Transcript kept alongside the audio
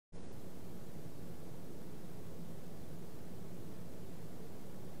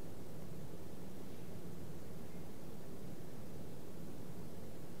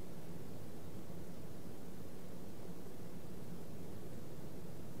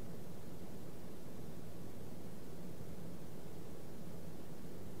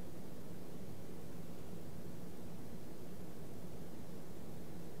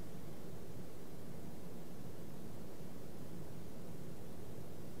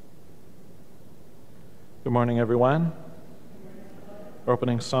Good morning, everyone. Our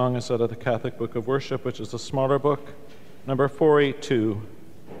opening song is out of the Catholic Book of Worship, which is a smaller book, number 482.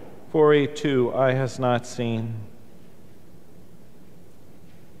 482, Eye has not seen.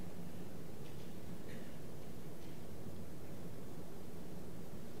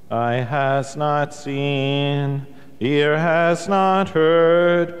 Eye has not seen, ear has not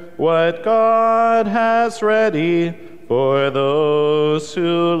heard, what God has ready for those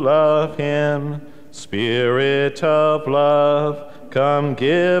who love him. Spirit of love, come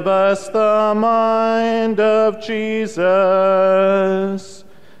give us the mind of Jesus.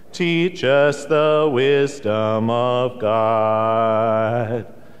 Teach us the wisdom of God.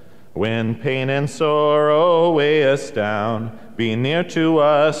 When pain and sorrow weigh us down, be near to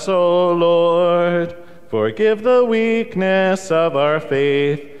us, O Lord. Forgive the weakness of our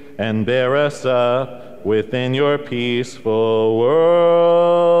faith and bear us up within your peaceful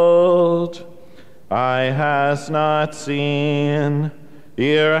world. Eye has not seen,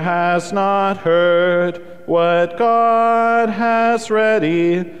 ear has not heard, what God has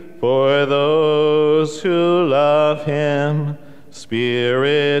ready for those who love him.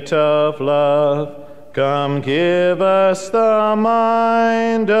 Spirit of love, come give us the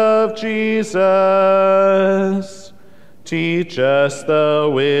mind of Jesus. Teach us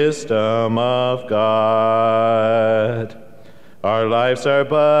the wisdom of God. Our lives are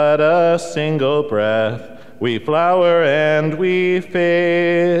but a single breath. We flower and we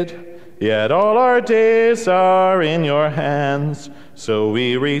fade. Yet all our days are in your hands. So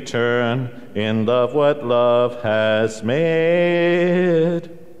we return in love what love has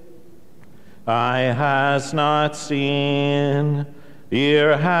made. Eye has not seen,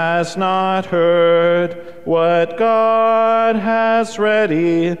 ear has not heard, what God has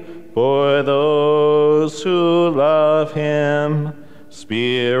ready for those who love him.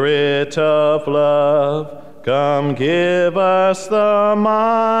 Spirit of love, come give us the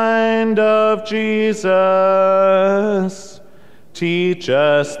mind of Jesus. Teach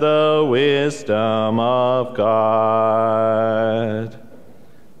us the wisdom of God.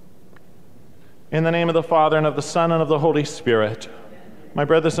 In the name of the Father, and of the Son, and of the Holy Spirit. My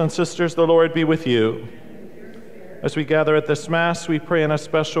brothers and sisters, the Lord be with you. As we gather at this Mass, we pray in a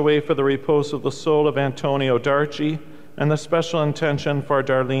special way for the repose of the soul of Antonio Darci and the special intention for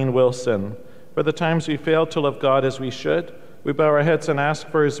Darlene Wilson. For the times we failed to love God as we should, we bow our heads and ask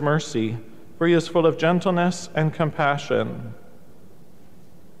for his mercy, for he is full of gentleness and compassion.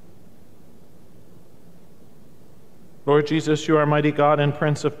 Lord Jesus, you are mighty God and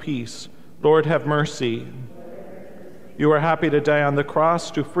Prince of Peace. Lord, have mercy. You are happy to die on the cross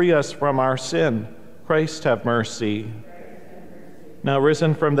to free us from our sin. Christ, have mercy. Now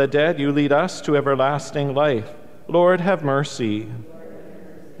risen from the dead, you lead us to everlasting life. Lord, have mercy.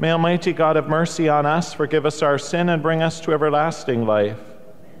 May Almighty God have mercy on us, forgive us our sin, and bring us to everlasting life.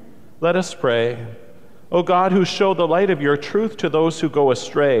 Let us pray. O God, who show the light of your truth to those who go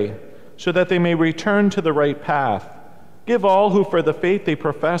astray, so that they may return to the right path, give all who for the faith they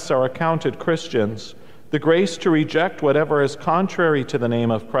profess are accounted Christians the grace to reject whatever is contrary to the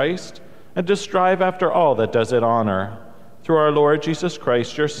name of Christ, and to strive after all that does it honor. Through our Lord Jesus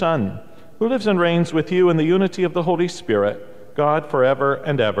Christ, your Son, who lives and reigns with you in the unity of the Holy Spirit, God forever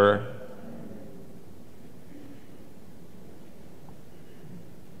and ever.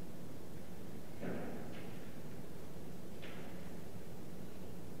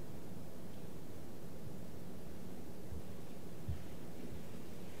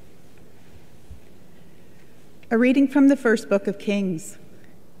 A reading from the first book of Kings.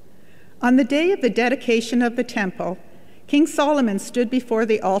 On the day of the dedication of the temple, King Solomon stood before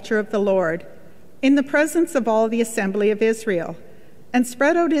the altar of the Lord, in the presence of all the assembly of Israel, and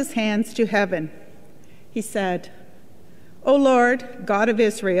spread out his hands to heaven. He said, O Lord, God of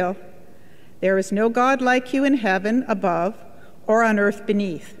Israel, there is no God like you in heaven above or on earth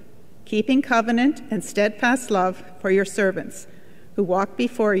beneath, keeping covenant and steadfast love for your servants, who walk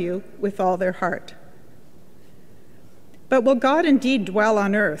before you with all their heart. But will God indeed dwell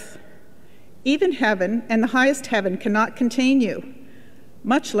on earth? Even heaven and the highest heaven cannot contain you,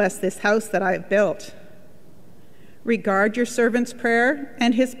 much less this house that I have built. Regard your servant's prayer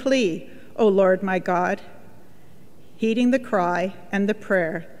and his plea, O Lord my God, heeding the cry and the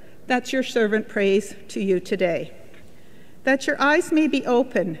prayer that your servant prays to you today, that your eyes may be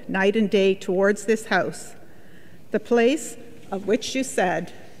open night and day towards this house, the place of which you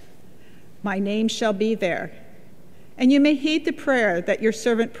said, my name shall be there, and you may heed the prayer that your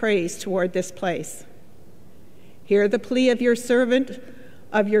servant prays toward this place. Hear the plea of your servant,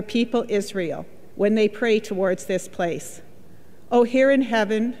 of your people Israel, when they pray towards this place. O hear in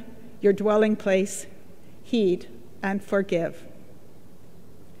heaven, your dwelling place, heed, and forgive.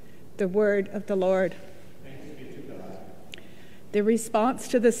 The word of the Lord. Thanks be to God. The response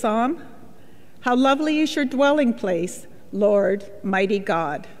to the psalm: How lovely is your dwelling place, Lord, mighty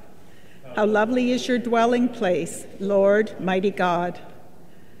God. How lovely is your dwelling place, Lord, mighty God.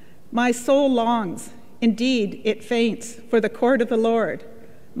 My soul longs, indeed it faints, for the court of the Lord.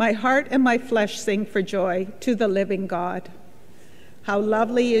 My heart and my flesh sing for joy to the living God. How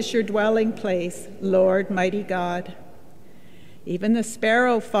lovely is your dwelling place, Lord, mighty God. Even the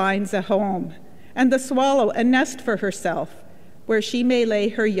sparrow finds a home, and the swallow a nest for herself, where she may lay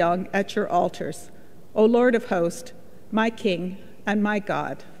her young at your altars, O Lord of hosts, my King and my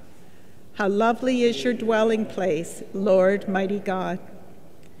God. How lovely is your dwelling place, Lord, mighty God.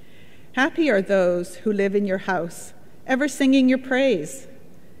 Happy are those who live in your house, ever singing your praise.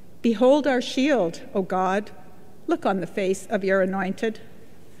 Behold our shield, O God. Look on the face of your anointed.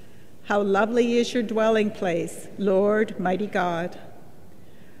 How lovely is your dwelling place, Lord, mighty God.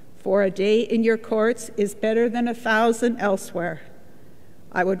 For a day in your courts is better than 1,000 elsewhere.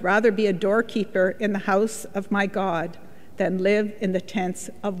 I would rather be a doorkeeper in the house of my God than live in the tents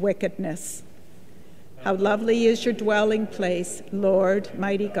of wickedness. How lovely is your dwelling place, Lord,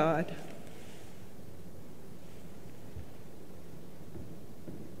 mighty God.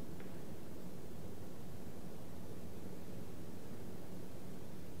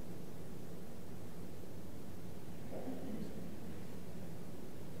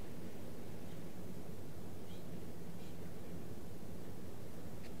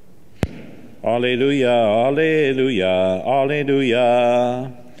 Alleluia, alleluia,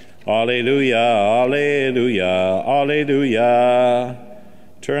 alleluia. Alleluia, alleluia, alleluia.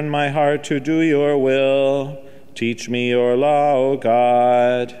 Turn my heart to do your will. Teach me your law, O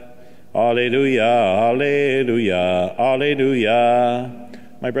God. Alleluia, alleluia, alleluia.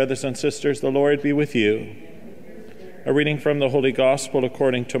 My brothers and sisters, the Lord be with you. A reading from the Holy Gospel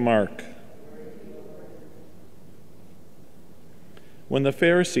according to Mark. When the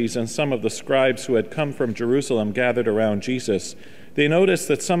Pharisees and some of the scribes who had come from Jerusalem gathered around Jesus, they noticed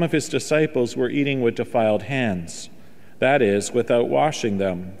that some of his disciples were eating with defiled hands, that is, without washing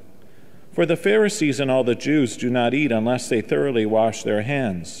them. For the Pharisees and all the Jews do not eat unless they thoroughly wash their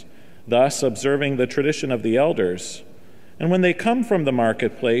hands, thus observing the tradition of the elders. And when they come from the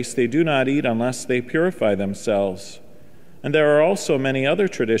marketplace, they do not eat unless they purify themselves. And there are also many other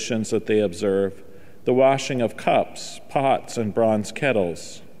traditions that they observe, the washing of cups, pots, and bronze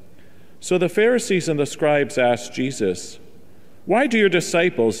kettles. So the Pharisees and the scribes asked Jesus, "Why do your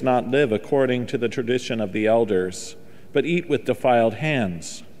disciples not live according to the tradition of the elders, but eat with defiled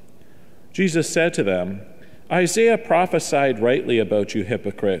hands?" Jesus said to them, "Isaiah prophesied rightly about you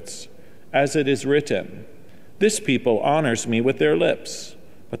hypocrites, as it is written, 'This people honors me with their lips,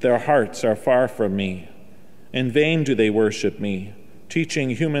 but their hearts are far from me. In vain do they worship me, teaching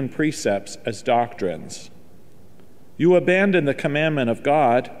human precepts as doctrines. You abandon the commandment of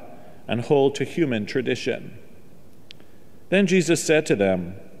God and hold to human tradition." Then Jesus said to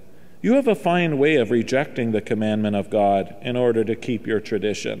them, "You have a fine way of rejecting the commandment of God in order to keep your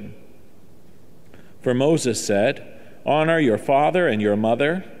tradition. For Moses said, 'Honor your father and your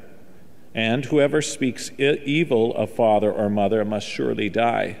mother,' and whoever speaks evil of father or mother must surely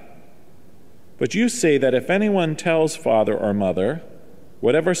die. But you say that if anyone tells father or mother,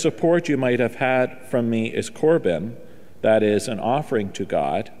 'Whatever support you might have had from me is Corban,' that is, an offering to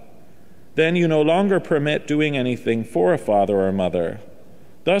God, then you no longer permit doing anything for a father or mother,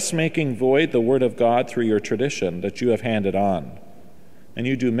 thus making void the word of God through your tradition that you have handed on. And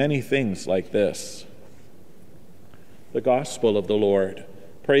you do many things like this." The Gospel of the Lord.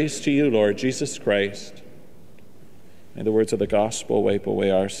 Praise to you, Lord Jesus Christ. May the words of the Gospel wipe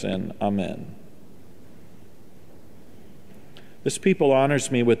away our sin. Amen. This people honors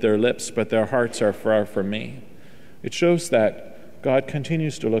me with their lips, but their hearts are far from me. It shows that God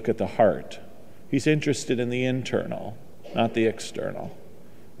continues to look at the heart. He's interested in the internal, not the external.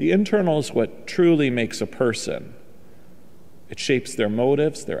 The internal is what truly makes a person. It shapes their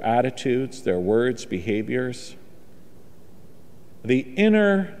motives, their attitudes, their words, behaviors. The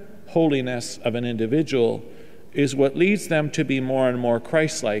inner holiness of an individual is what leads them to be more and more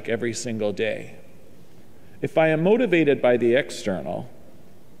Christ-like every single day. If I am motivated by the external,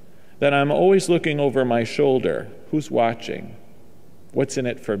 then I'm always looking over my shoulder. Who's watching? What's in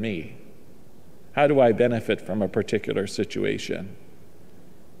it for me? How do I benefit from a particular situation?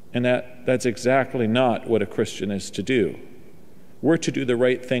 And that's exactly not what a Christian is to do. We're to do the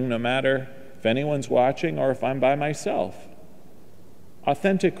right thing no matter if anyone's watching or if I'm by myself.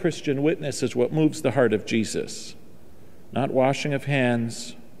 Authentic Christian witness is what moves the heart of Jesus. Not washing of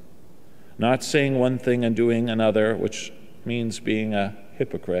hands, not saying one thing and doing another, which means being a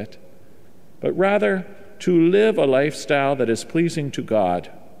hypocrite, but rather to live a lifestyle that is pleasing to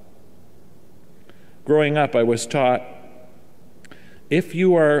God. Growing up, I was taught, if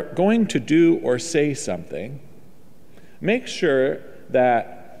you are going to do or say something, make sure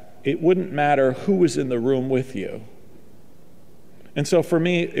that it wouldn't matter who was in the room with you. And so for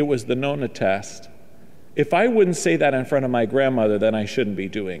me, it was the Nona test. If I wouldn't say that in front of my grandmother, then I shouldn't be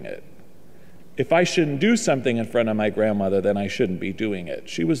doing it. If I shouldn't do something in front of my grandmother, then I shouldn't be doing it.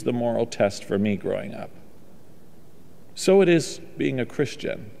 She was the moral test for me growing up. So it is being a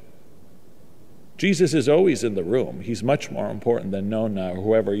Christian. Jesus is always in the room. He's much more important than Nona or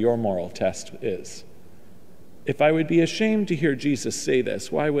whoever your moral test is. If I would be ashamed to hear Jesus say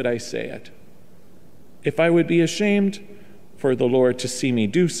this, why would I say it? If I would be ashamed for the Lord to see me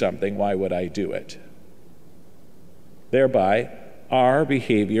do something, why would I do it? Thereby, our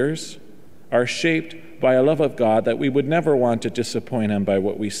behaviors are shaped by a love of God that we would never want to disappoint Him by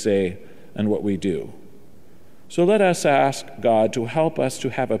what we say and what we do. So let us ask God to help us to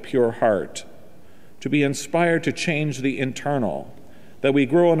have a pure heart, to be inspired to change the internal, that we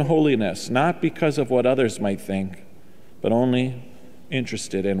grow in holiness, not because of what others might think, but only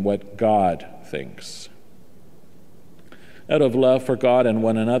interested in what God thinks. Out of love for God and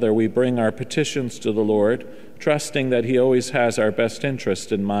one another, we bring our petitions to the Lord, trusting that He always has our best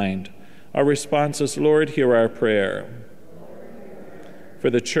interest in mind. Our response is, Lord, hear our prayer. For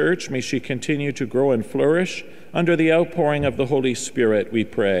the church, may she continue to grow and flourish under the outpouring of the Holy Spirit, we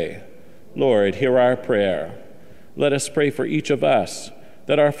pray. Lord, hear our prayer. Let us pray for each of us,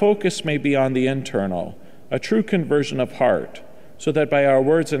 that our focus may be on the internal, a true conversion of heart, so that by our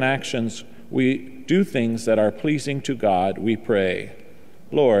words and actions we do things that are pleasing to God, we pray.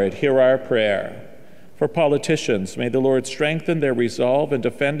 Lord, hear our prayer. For politicians, may the Lord strengthen their resolve in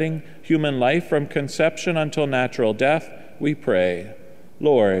defending human life from conception until natural death, we pray.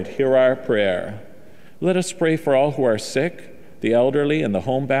 Lord, hear our prayer. Let us pray for all who are sick, the elderly and the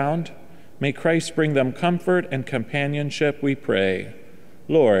homebound. May Christ bring them comfort and companionship, we pray.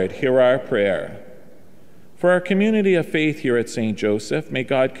 Lord, hear our prayer. For our community of faith here at St. Joseph, may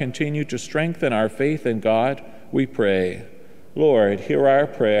God continue to strengthen our faith in God, we pray. Lord, hear our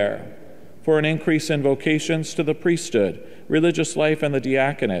prayer. For an increase in vocations to the priesthood, religious life, and the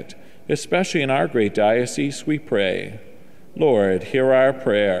diaconate, especially in our great diocese, we pray. Lord, hear our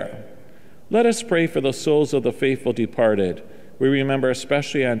prayer. Let us pray for the souls of the faithful departed. We remember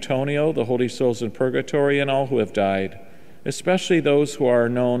especially Antonio, the holy souls in purgatory, and all who have died, especially those who are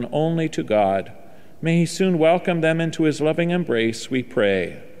known only to God. May He soon welcome them into His loving embrace, we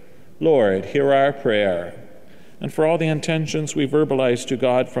pray. Lord, hear our prayer. And for all the intentions we verbalize to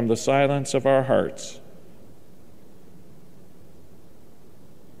God from the silence of our hearts.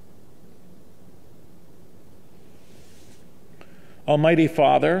 Almighty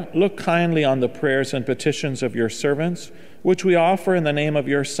Father, look kindly on the prayers and petitions of your servants, which we offer in the name of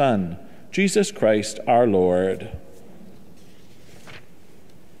your Son, Jesus Christ our Lord.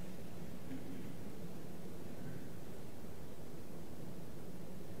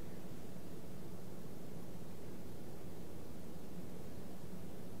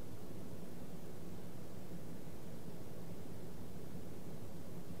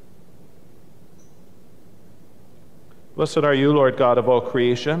 Blessed are you, Lord God of all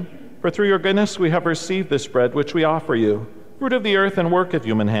creation, for through your goodness we have received this bread which we offer you, fruit of the earth and work of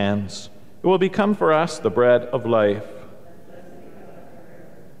human hands. It will become for us the bread of life.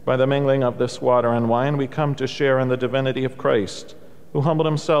 By the mingling of this water and wine, we come to share in the divinity of Christ, who humbled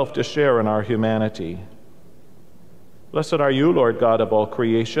himself to share in our humanity. Blessed are you, Lord God of all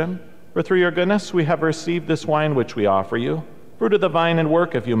creation, for through your goodness we have received this wine which we offer you, fruit of the vine and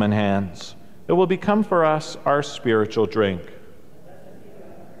work of human hands. It will become for us our spiritual drink.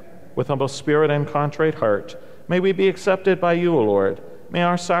 With humble spirit and contrite heart, may we be accepted by you, O Lord. May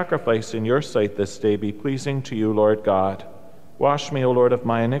our sacrifice in your sight this day be pleasing to you, Lord God. Wash me, O Lord, of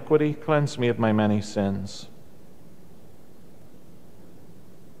my iniquity. Cleanse me of my many sins.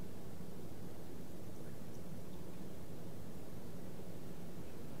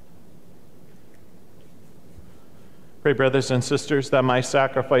 Pray, brothers and sisters, that my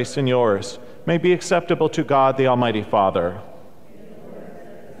sacrifice and yours may be acceptable to God, the Almighty Father.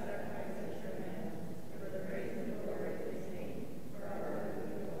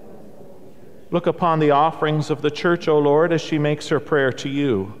 Look upon the offerings of the Church, O Lord, as she makes her prayer to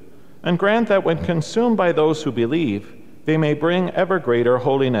you, and grant that when consumed by those who believe, they may bring ever greater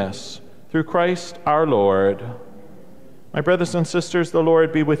holiness. Through Christ our Lord. My brothers and sisters, the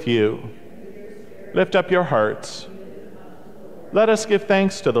Lord be with you. Lift up your hearts. Let us give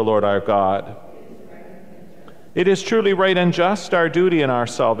thanks to the Lord our God. It is truly right and just, our duty and our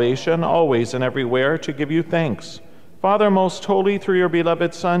salvation, always and everywhere, to give you thanks. Father most holy, through your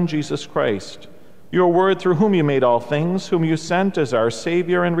beloved Son, Jesus Christ, your Word through whom you made all things, whom you sent as our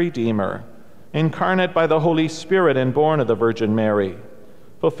Savior and Redeemer, incarnate by the Holy Spirit and born of the Virgin Mary.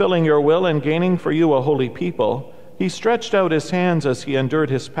 Fulfilling your will and gaining for you a holy people, he stretched out his hands as he endured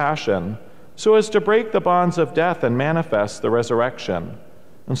his passion, so as to break the bonds of death and manifest the resurrection.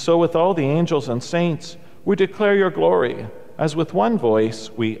 And so with all the angels and saints, we declare your glory, as with one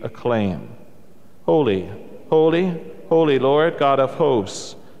voice we acclaim. Holy, holy, holy Lord, God of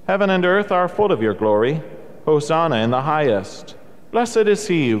hosts, heaven and earth are full of your glory. Hosanna in the highest. Blessed is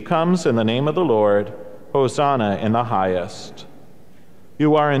he who comes in the name of the Lord. Hosanna in the highest.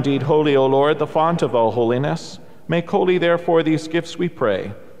 You are indeed holy, O Lord, the font of all holiness. Make holy, therefore, these gifts, we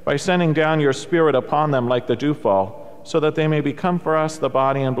pray, by sending down your Spirit upon them like the dewfall, so that they may become for us the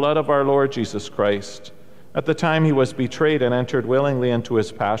body and blood of our Lord Jesus Christ. At the time he was betrayed and entered willingly into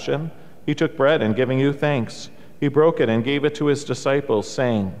his passion, he took bread, and giving you thanks, he broke it and gave it to his disciples,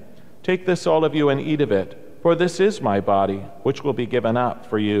 saying, "Take this, all of you, and eat of it, for this is my body, which will be given up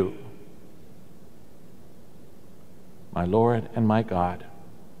for you." My Lord and my God.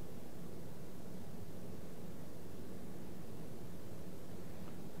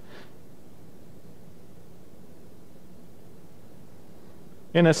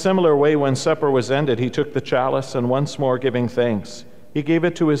 In a similar way, when supper was ended, he took the chalice, and once more giving thanks, he gave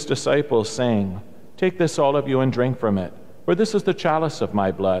it to his disciples, saying, "Take this, all of you, and drink from it, for this is the chalice of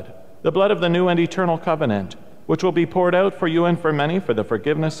my blood, the blood of the new and eternal covenant, which will be poured out for you and for many for the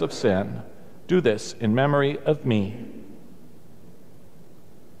forgiveness of sin. Do this in memory of me."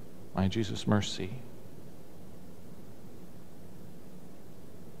 My Jesus, mercy.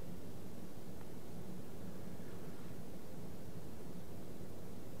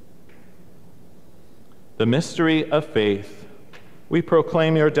 The mystery of faith. We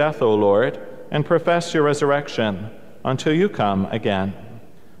proclaim your death, O Lord, and profess your resurrection until you come again.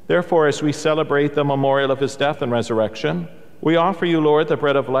 Therefore, as we celebrate the memorial of his death and resurrection, we offer you, Lord, the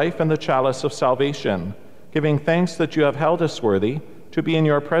bread of life and the chalice of salvation, giving thanks that you have held us worthy to be in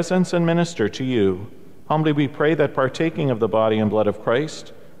your presence and minister to you. Humbly we pray that, partaking of the body and blood of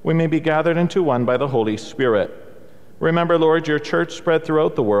Christ, we may be gathered into one by the Holy Spirit. Remember, Lord, your church spread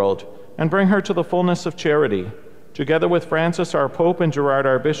throughout the world, and bring her to the fullness of charity, together with Francis our Pope and Gerard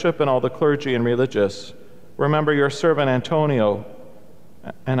our Bishop and all the clergy and religious. Remember your servant Antonio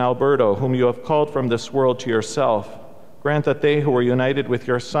and Alberto, whom you have called from this world to yourself. Grant that they who were united with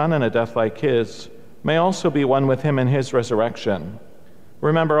your Son in a death like his may also be one with him in his resurrection.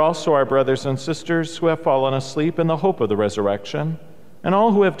 Remember also our brothers and sisters who have fallen asleep in the hope of the resurrection, and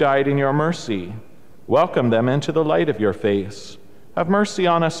all who have died in your mercy. Welcome them into the light of your face. Have mercy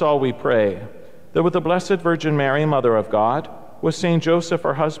on us all, we pray, that with the Blessed Virgin Mary, Mother of God, with Saint Joseph,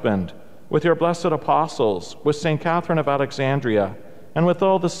 her husband, with your blessed apostles, with Saint Catherine of Alexandria, and with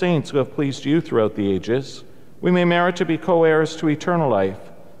all the saints who have pleased you throughout the ages, we may merit to be co-heirs to eternal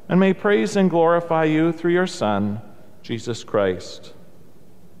life, and may praise and glorify you through your Son, Jesus Christ.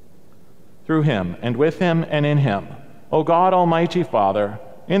 Through him, and with him, and in him, O God, Almighty Father,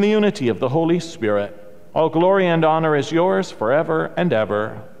 in the unity of the Holy Spirit, all glory and honor is yours forever and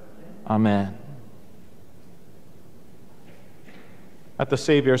ever. Amen. At the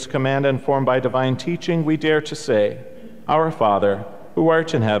Savior's command, and formed by divine teaching, we dare to say, Our Father, who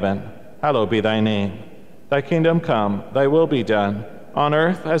art in heaven, hallowed be thy name. Thy kingdom come, thy will be done, on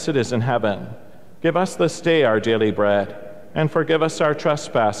earth as it is in heaven. Give us this day our daily bread, and forgive us our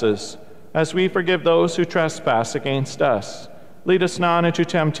trespasses, as we forgive those who trespass against us. Lead us not into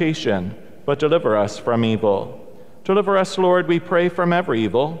temptation, but deliver us from evil. Deliver us, Lord, we pray, from every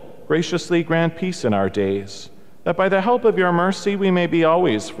evil. Graciously grant peace in our days, that by the help of your mercy we may be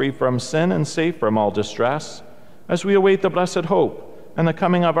always free from sin and safe from all distress, as we await the blessed hope and the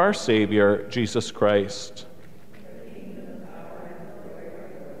coming of our Savior, Jesus Christ.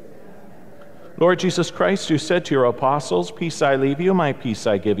 Lord Jesus Christ, you said to your apostles, Peace I leave you, my peace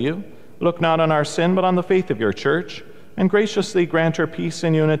I give you. Look not on our sin, but on the faith of your church, and graciously grant her peace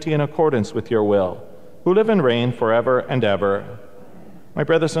and unity in accordance with your will, who live and reign forever and ever. My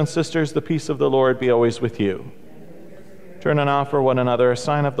brothers and sisters, the peace of the Lord be always with you. Turn and offer one another a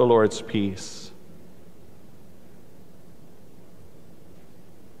sign of the Lord's peace.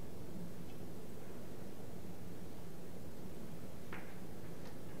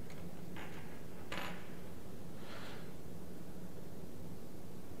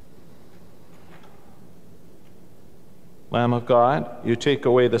 Lamb of God, you take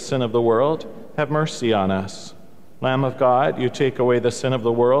away the sin of the world, have mercy on us. Lamb of God, you take away the sin of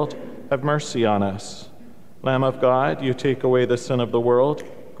the world, have mercy on us. Lamb of God, you take away the sin of the world,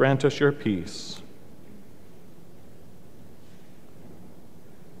 grant us your peace.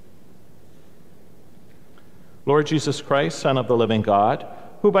 Lord Jesus Christ, Son of the living God,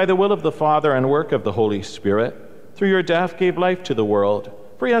 who by the will of the Father and work of the Holy Spirit, through your death gave life to the world,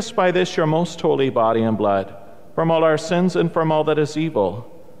 free us by this your most holy body and blood, from all our sins and from all that is evil.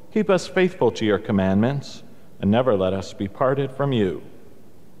 Keep us faithful to your commandments, and never let us be parted from you.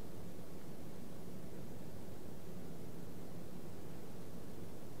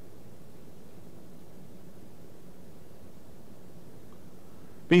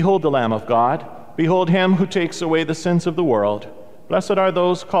 Behold the Lamb of God. Behold him who takes away the sins of the world. Blessed are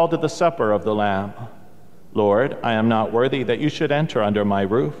those called to the supper of the Lamb. Lord, I am not worthy that you should enter under my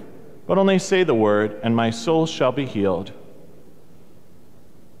roof, but only say the word, and my soul shall be healed.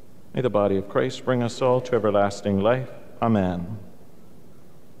 May the body of Christ bring us all to everlasting life. Amen.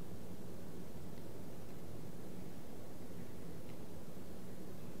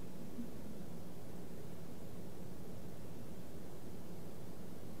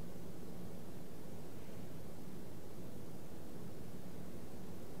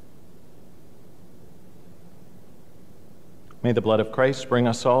 May the blood of Christ bring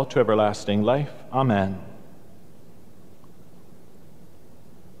us all to everlasting life. Amen.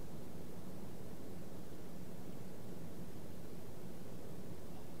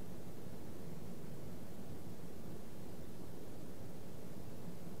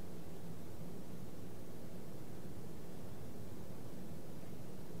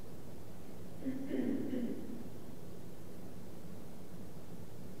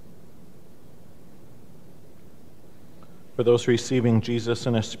 For those receiving Jesus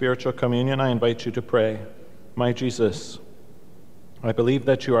in a spiritual communion, I invite you to pray. My Jesus, I believe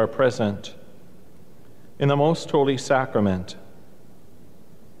that you are present in the most holy sacrament.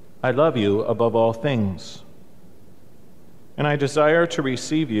 I love you above all things, and I desire to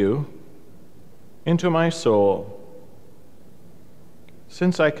receive you into my soul.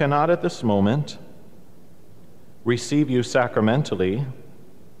 Since I cannot at this moment receive you sacramentally,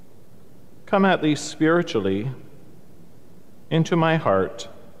 come at least spiritually into my heart.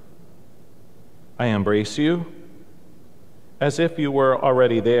 I embrace you as if you were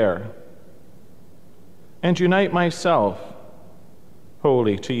already there, and unite myself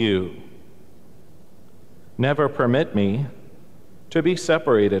wholly to you. Never permit me to be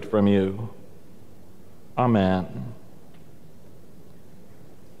separated from you. Amen.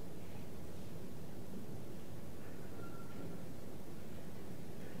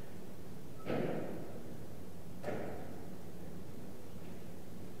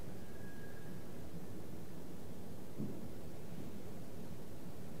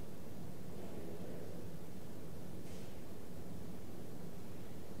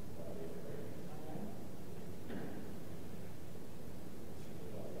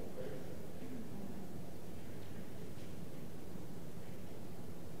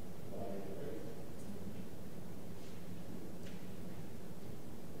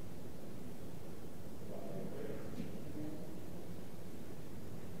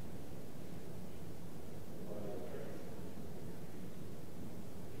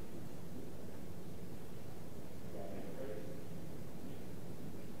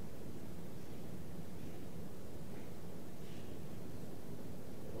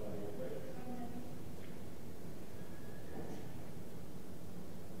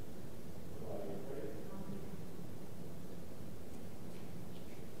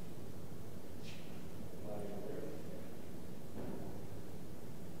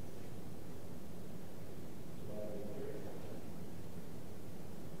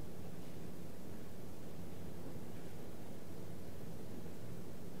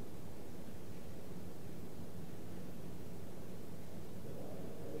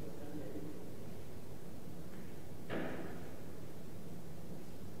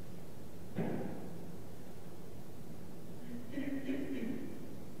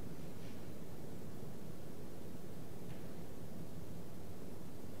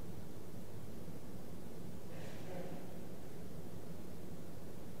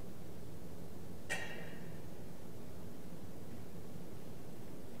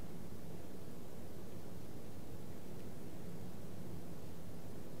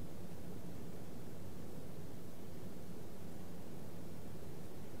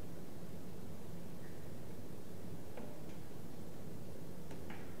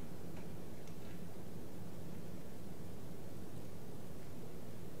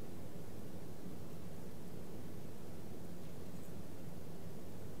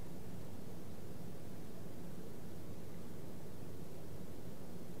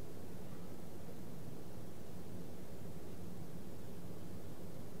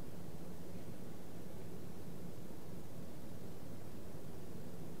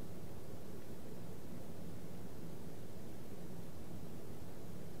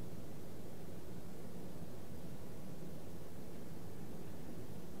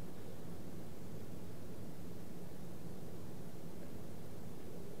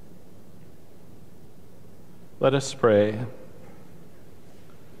 Let us pray.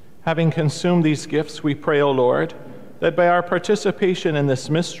 Having consumed these gifts, we pray, O Lord, that by our participation in this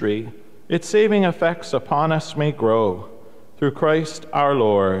mystery, its saving effects upon us may grow. Through Christ our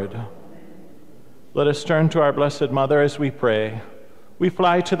Lord. Let us turn to our Blessed Mother as we pray. We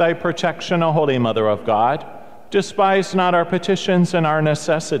fly to thy protection, O Holy Mother of God. Despise not our petitions and our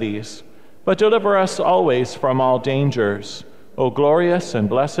necessities, but deliver us always from all dangers. O glorious and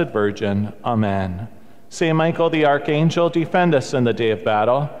blessed Virgin. Amen. Saint Michael the Archangel, defend us in the day of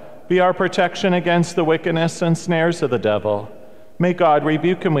battle. Be our protection against the wickedness and snares of the devil. May God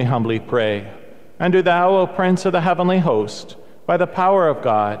rebuke him, we humbly pray. And do thou, O Prince of the heavenly host, by the power of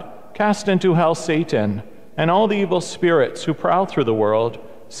God, cast into hell Satan and all the evil spirits who prowl through the world,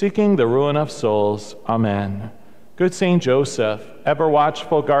 seeking the ruin of souls. Amen. Good Saint Joseph, ever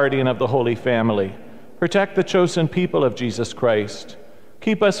watchful guardian of the Holy Family, protect the chosen people of Jesus Christ.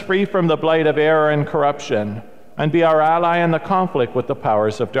 Keep us free from the blight of error and corruption, and be our ally in the conflict with the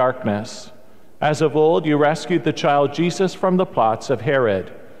powers of darkness. As of old, you rescued the child Jesus from the plots of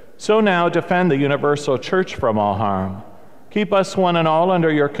Herod. So now defend the universal church from all harm. Keep us one and all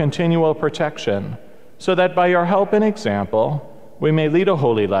under your continual protection, so that by your help and example, we may lead a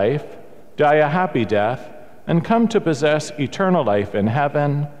holy life, die a happy death, and come to possess eternal life in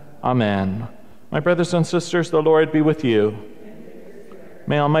heaven. Amen. My brothers and sisters, the Lord be with you.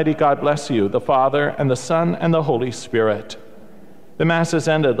 May Almighty God bless you, the Father, and the Son, and the Holy Spirit. The Mass is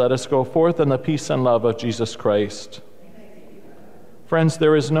ended. Let us go forth in the peace and love of Jesus Christ. Friends,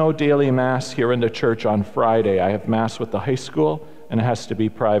 there is no daily Mass here in the church on Friday. I have Mass with the high school, and it has to be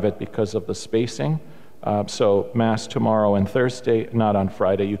private because of the spacing. So Mass tomorrow and Thursday, not on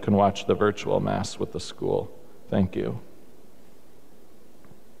Friday. You can watch the virtual Mass with the school. Thank you.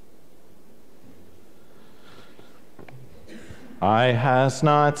 Eye has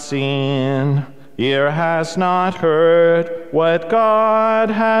not seen, ear has not heard, what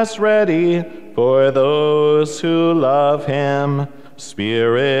God has ready for those who love him.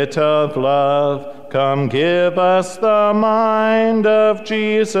 Spirit of love, come give us the mind of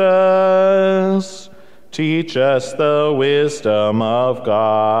Jesus. Teach us the wisdom of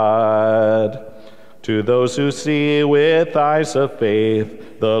God. To those who see with eyes of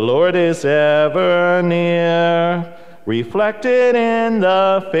faith, the Lord is ever near, reflected in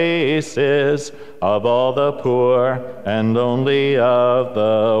the faces of all the poor and lonely of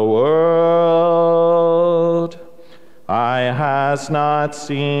the world. Eye has not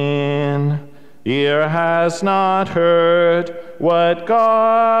seen, ear has not heard, what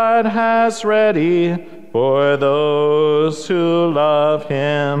God has ready for those who love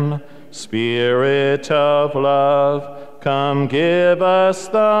him. Spirit of love, come give us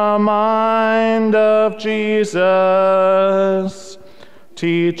the mind of Jesus.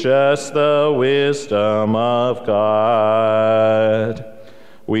 Teach us the wisdom of God.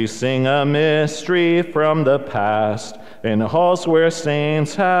 We sing a mystery from the past in halls where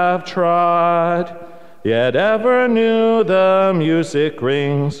saints have trod, yet ever new the music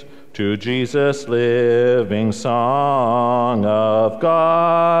rings to Jesus' living song of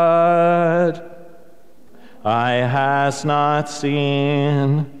God. Eye has not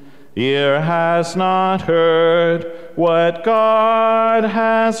seen, ear has not heard, what God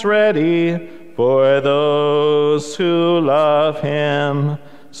has ready for those who love him.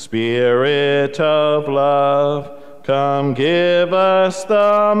 Spirit of love, come give us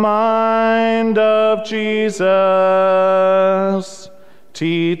the mind of Jesus.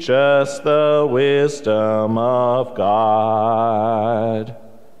 Teach us the wisdom of God.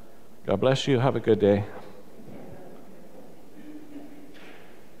 God bless you. Have a good day.